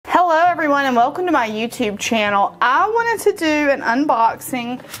Hello everyone and welcome to my YouTube channel. I wanted to do an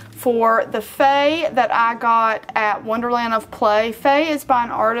unboxing for the Faye that I got at Wonderland of Play. Faye is by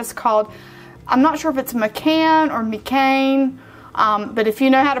an artist called, I'm not sure if it's Mikanne or Mikanne, but if you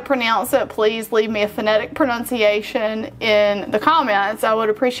know how to pronounce it, please leave me a phonetic pronunciation in the comments. I would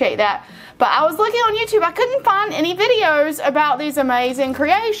appreciate that. But I was looking on YouTube, I couldn't find any videos about these amazing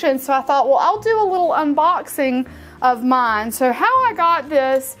creations, so I thought, well, I'll do a little unboxing of mine. So how I got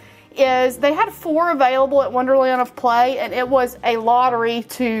this is they had 4 available at Wonderland of Play, and it was a lottery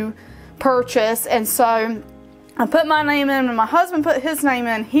to purchase. And so I put my name in and my husband put his name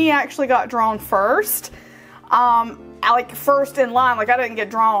in. He actually got drawn first. Like first in line, like I didn't get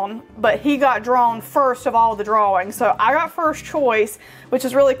drawn, but he got drawn first of all the drawings. So I got first choice, which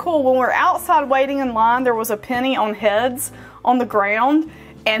is really cool. When we're outside waiting in line, there was a penny on heads on the ground,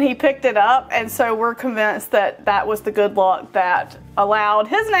 and he picked it up, and so we're convinced that that was the good luck that allowed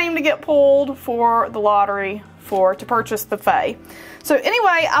his name to get pulled for the lottery to purchase the Faye. So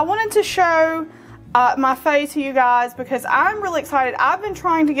anyway, I wanted to show my Faye to you guys because I'm really excited. I've been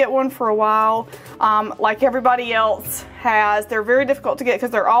trying to get one for a while, like everybody else has. They're very difficult to get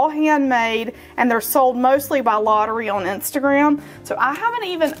because they're all handmade and they're sold mostly by lottery on Instagram. So I haven't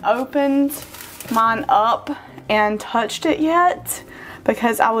even opened mine up and touched it yet,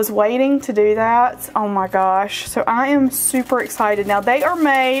 because I was waiting to do that. Oh my gosh. So I am super excited. Now they are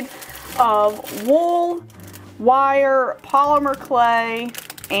made of wool, wire, polymer clay,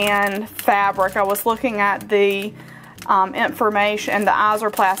 and fabric. I was looking at the information, and the eyes are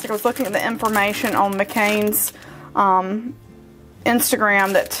plastic. I was looking at the information on Mikanne's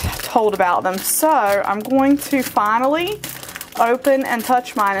Instagram that told about them. So I'm going to finally open and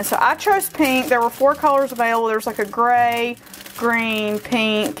touch mine. And so I chose pink. There were 4 colors available. There's like a gray, green,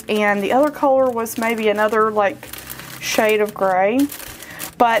 pink, and the other color was maybe another like shade of gray.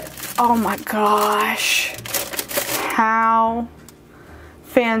 But oh my gosh, how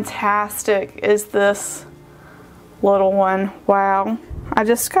fantastic is this little one? Wow. I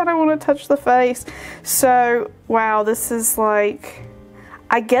just kind of want to touch the face. So wow, this is like,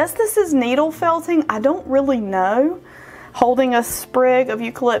 I guess this is needle felting. I don't really know. Holding a sprig of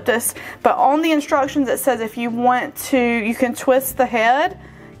eucalyptus, but on the instructions it says if you want to, you can twist the head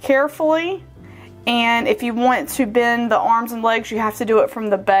carefully, and if you want to bend the arms and legs, you have to do it from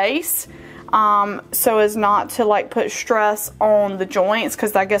the base, so as not to like put stress on the joints,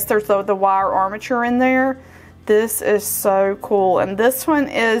 because I guess there's the wire armature in there. This is so cool. And this one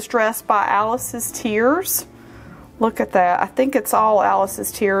is dressed by Alice's Tears. Look at that. I think it's all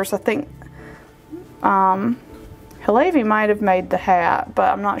Alice's Tears. I think Halevi might have made the hat,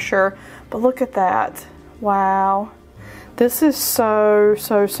 but I'm not sure. But look at that. Wow. This is so,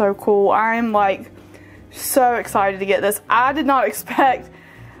 so, so cool. I am like so excited to get this. I did not expect,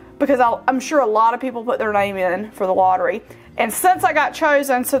 because I'm sure a lot of people put their name in for the lottery. And since I got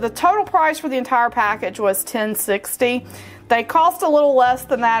chosen, so the total price for the entire package was $10.60. They cost a little less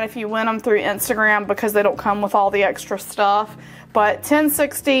than that if you win them through Instagram, because they don't come with all the extra stuff. But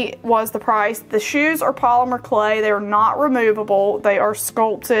 $10.60 was the price. The shoes are polymer clay. They are not removable. They are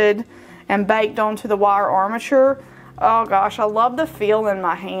sculpted and baked onto the wire armature. Oh gosh, I love the feel in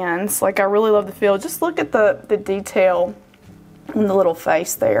my hands. Like, I really love the feel. Just look at the detail in the little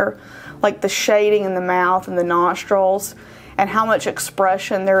face there. Like the shading in the mouth and the nostrils, and how much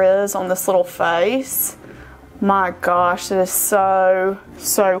expression there is on this little face. My gosh, it is so,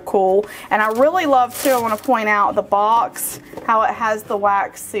 so cool. And I really love too, I want to point out the box, how it has the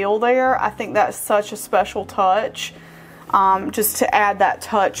wax seal there. I think that's such a special touch, just to add that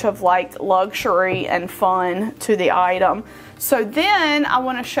touch of like luxury and fun to the item. So then I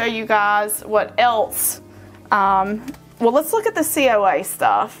want to show you guys what else. Well, let's look at the COA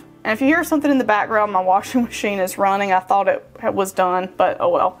stuff. And if you hear something in the background, my washing machine is running. I thought it was done, but oh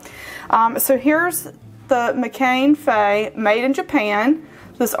well. So here's the Mikanne Faye, made in Japan.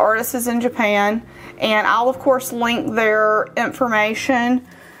 This artist is in Japan, and I'll of course link their information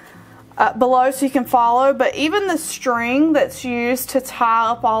below so you can follow. But even the string that's used to tie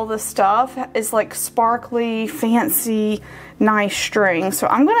up all this stuff is like sparkly, fancy, nice string. So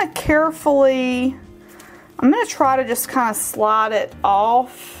I'm going to try to just kind of slide it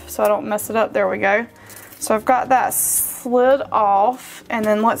off so I don't mess it up. There we go. So I've got that slid off, and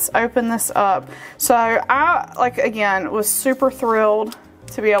then let's open this up. So I, like, again, was super thrilled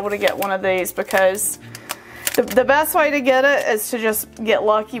to be able to get one of these, because the best way to get it is to just get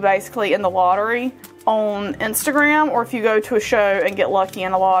lucky basically in the lottery on Instagram, or if you go to a show and get lucky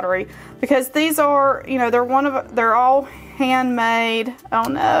in a lottery, because these are, you know, they're all handmade. Oh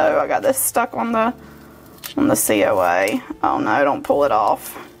no, I got this stuck on the COA. Oh no, don't pull it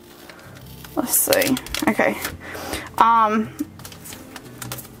off. Let's see. Okay. I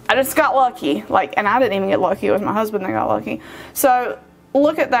just got lucky. Like, and I didn't even get lucky. It was my husband that got lucky. So,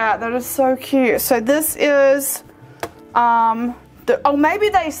 look at that. That is so cute. So, this is, oh, maybe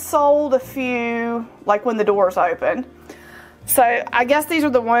they sold a few, like, when the doors open. So, I guess these are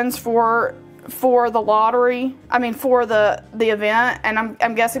the ones for the lottery. I mean, for the event. And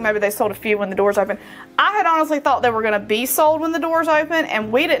I'm guessing maybe they sold a few when the doors open. I had honestly thought they were going to be sold when the doors open,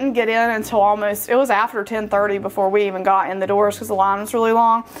 and we didn't get in until almost, it was after 10:30 before we even got in the doors because the line was really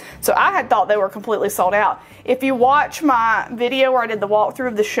long. So I had thought they were completely sold out. If you watch my video where I did the walkthrough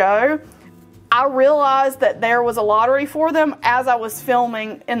of the show, I realized that there was a lottery for them as I was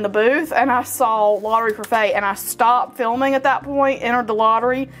filming in the booth, and I saw lottery for Faye, and I stopped filming at that point, entered the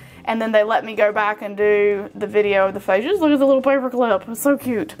lottery, and then they let me go back and do the video of the Faye. Just look at the little paper clip. It's so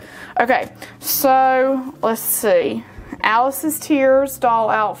cute. Okay, so let's see. Alice's Tears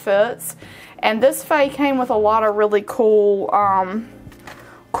doll outfits. And this Faye came with a lot of really cool,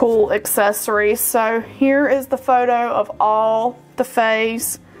 cool accessories. So here is the photo of all the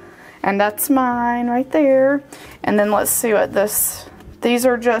Fays. And that's mine right there. And then let's see what this, these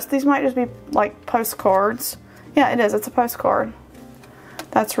might just be like postcards. Yeah, it is. It's a postcard.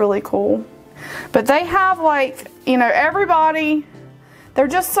 That's really cool. But they have, like, you know, everybody, they're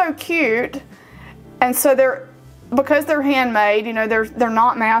just so cute. And so because they're handmade, you know, they're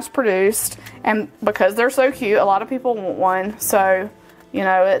not mass produced, and because they're so cute, a lot of people want one. So, you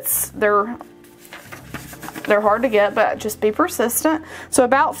know, they're hard to get, but just be persistent. So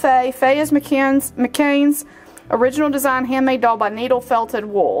about Faye. Faye is Mikanne's original design handmade doll by needle felted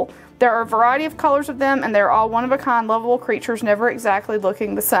wool. There are a variety of colors of them, and they're all one-of-a-kind, lovable creatures, never exactly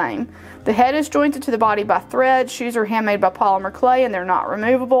looking the same. The head is jointed to the body by thread. Shoes are handmade by polymer clay, and they're not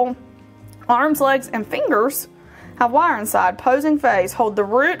removable. Arms, legs, and fingers have wire inside. Posing Fays. Hold the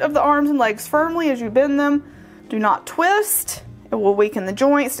root of the arms and legs firmly as you bend them. Do not twist. It will weaken the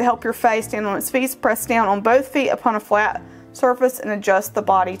joints. To help your Faye stand on its feet, press down on both feet upon a flat surface and adjust the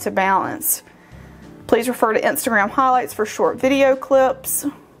body to balance. Please refer to Instagram highlights for short video clips.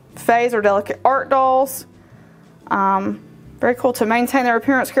 Fays are delicate art dolls. Very cool. To maintain their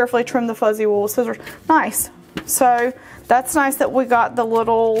appearance, carefully trim the fuzzy wool with scissors. Nice. So that's nice that we got the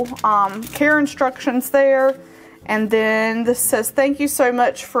little care instructions there. And then this says, thank you so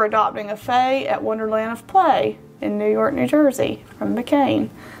much for adopting a Faye at Wonderland of Play in New York, New Jersey, from Mikanne.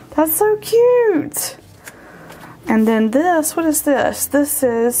 That's so cute. And then this, what is this? This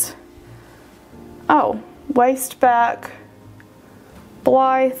is, oh, waist back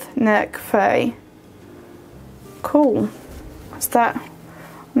Blythe neck Faye. Cool. What's that?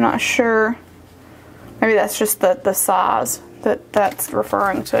 I'm not sure. Maybe that's just the size that's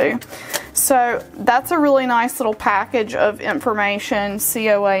referring to. So that's a really nice little package of information,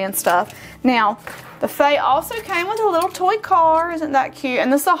 COA and stuff. Now, the Faye also came with a little toy car. Isn't that cute?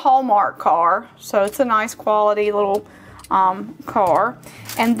 And this is a Hallmark car, so it's a nice quality little car.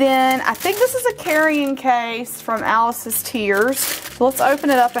 And then I think this is a carrying case from Alice's Tears. So let's open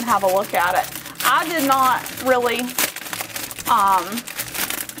it up and have a look at it. I did not really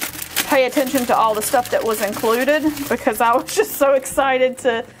pay attention to all the stuff that was included because I was just so excited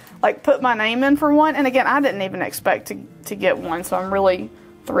to like put my name in for one. And again, I didn't even expect to get one, so I'm really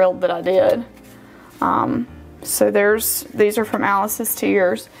thrilled that I did. So these are from Alice's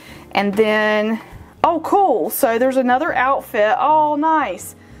Tears. And then, oh cool, so there's another outfit. Oh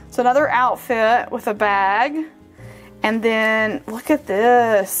nice. So another outfit with a bag. And then look at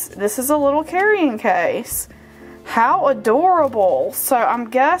this. This is a little carrying case. How adorable. So I'm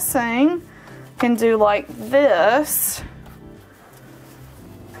guessing can do like this.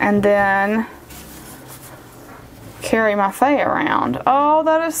 And then carry my Faye around. Oh,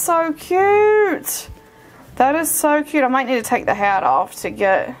 that is so cute. That is so cute. I might need to take the hat off to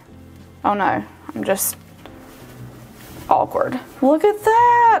get, oh no, I'm just awkward. Look at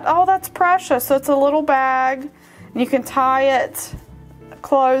that. Oh, that's precious. So it's a little bag. And you can tie it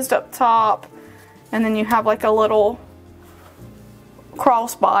closed up top. And then you have like a little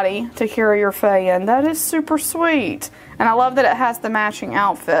crossbody to carry your Faye in. That is super sweet. And I love that it has the matching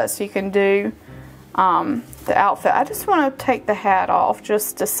outfit. So you can do the outfit. I just want to take the hat off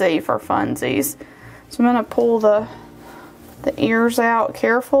just to see for funsies. So I'm going to pull the ears out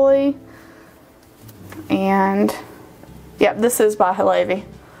carefully. And yep, this is by Halevi.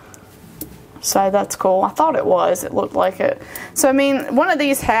 So that's cool. I thought it was. It looked like it. So I mean, one of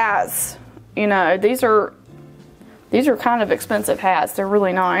these hats, you know, these are kind of expensive hats. They're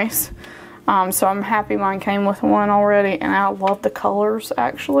really nice. So I'm happy mine came with one already, and I love the colors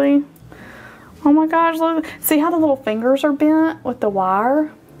actually. Oh my gosh, look. See how the little fingers are bent with the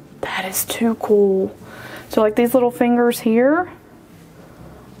wire? That is too cool. So like these little fingers here.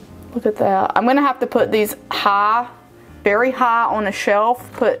 Look at that. I'm gonna have to put these high, very high on a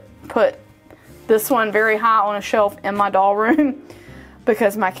shelf. Put this one very high on a shelf in my doll room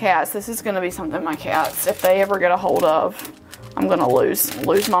because my cats, this is gonna be something my cats, if they ever get a hold of, I'm gonna lose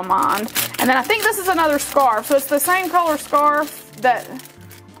my mind. And then I think this is another scarf. So it's the same color scarf that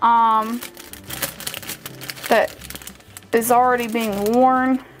that is already being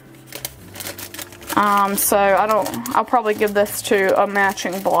worn. So I'll probably give this to a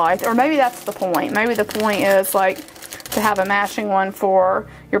matching Blythe, or maybe that's the point. Maybe the point is like to have a matching one for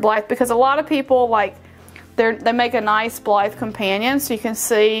your Blythe, because a lot of people like they make a nice Blythe companion. So you can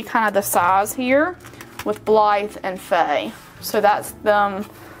see kind of the size here with Blythe and Faye. So that's them.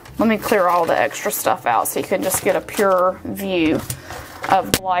 Let me clear all the extra stuff out so you can just get a pure view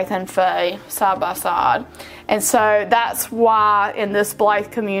of Blythe and Faye side by side. And so that's why in this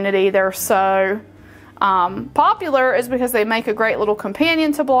Blythe community they're so popular, is because they make a great little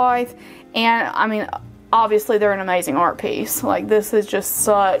companion to Blythe. And I mean, obviously they're an amazing art piece. Like, this is just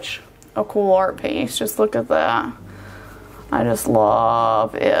such a cool art piece. Just look at that. I just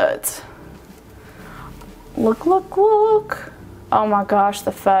love it. Look, look, look. Oh my gosh,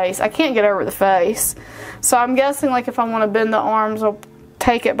 the face. I can't get over the face. So I'm guessing like if I want to bend the arms, I'll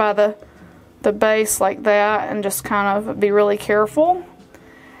take it by the base like that and just kind of be really careful.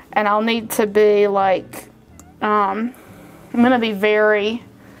 And I'll need to be like, I'm going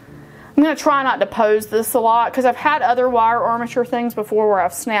to try not to pose this a lot, because I've had other wire armature things before where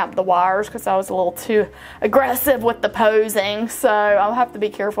I've snapped the wires because I was a little too aggressive with the posing. So I'll have to be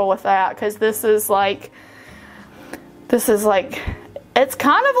careful with that, because this is like, it's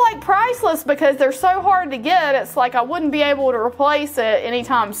kind of like priceless because they're so hard to get. It's like I wouldn't be able to replace it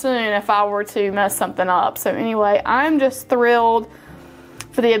anytime soon if I were to mess something up. So anyway, I'm just thrilled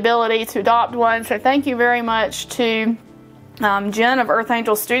for the ability to adopt one. So thank you very much to Jen of Earth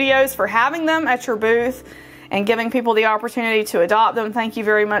Angel Studios for having them at your booth and giving people the opportunity to adopt them. Thank you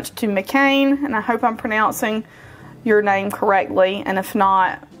very much to Mikanne, and I hope I'm pronouncing your name correctly, and if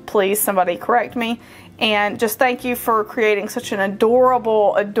not, please somebody correct me. And just thank you for creating such an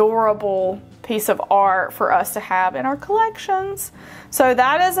adorable, adorable piece of art for us to have in our collections. So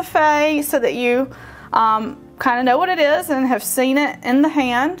that is a Faye, so that you kind of know what it is and have seen it in the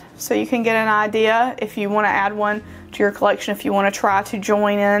hand, so you can get an idea if you want to add one to your collection, if you want to try to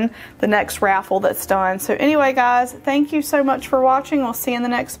join in the next raffle that's done. So anyway, guys, thank you so much for watching. We'll see you in the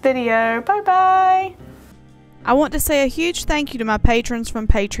next video. Bye bye. I want to say a huge thank you to my patrons from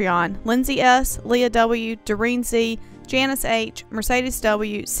Patreon: Lindsay S., Leah W., Doreen Z., Janice H., Mercedes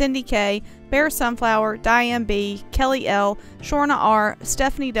W., Cindy K., Bear Sunflower, Diane B., Kelly L., Shorna R.,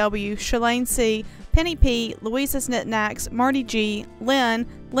 Stephanie W., Shalane C., Penny P., Louisa's Knickknacks, Marty G.,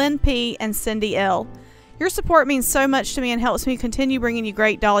 Lynn P., and Cindy L. Your support means so much to me and helps me continue bringing you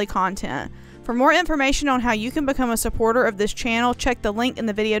great dolly content. For more information on how you can become a supporter of this channel, check the link in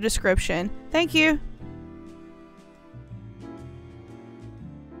the video description. Thank you.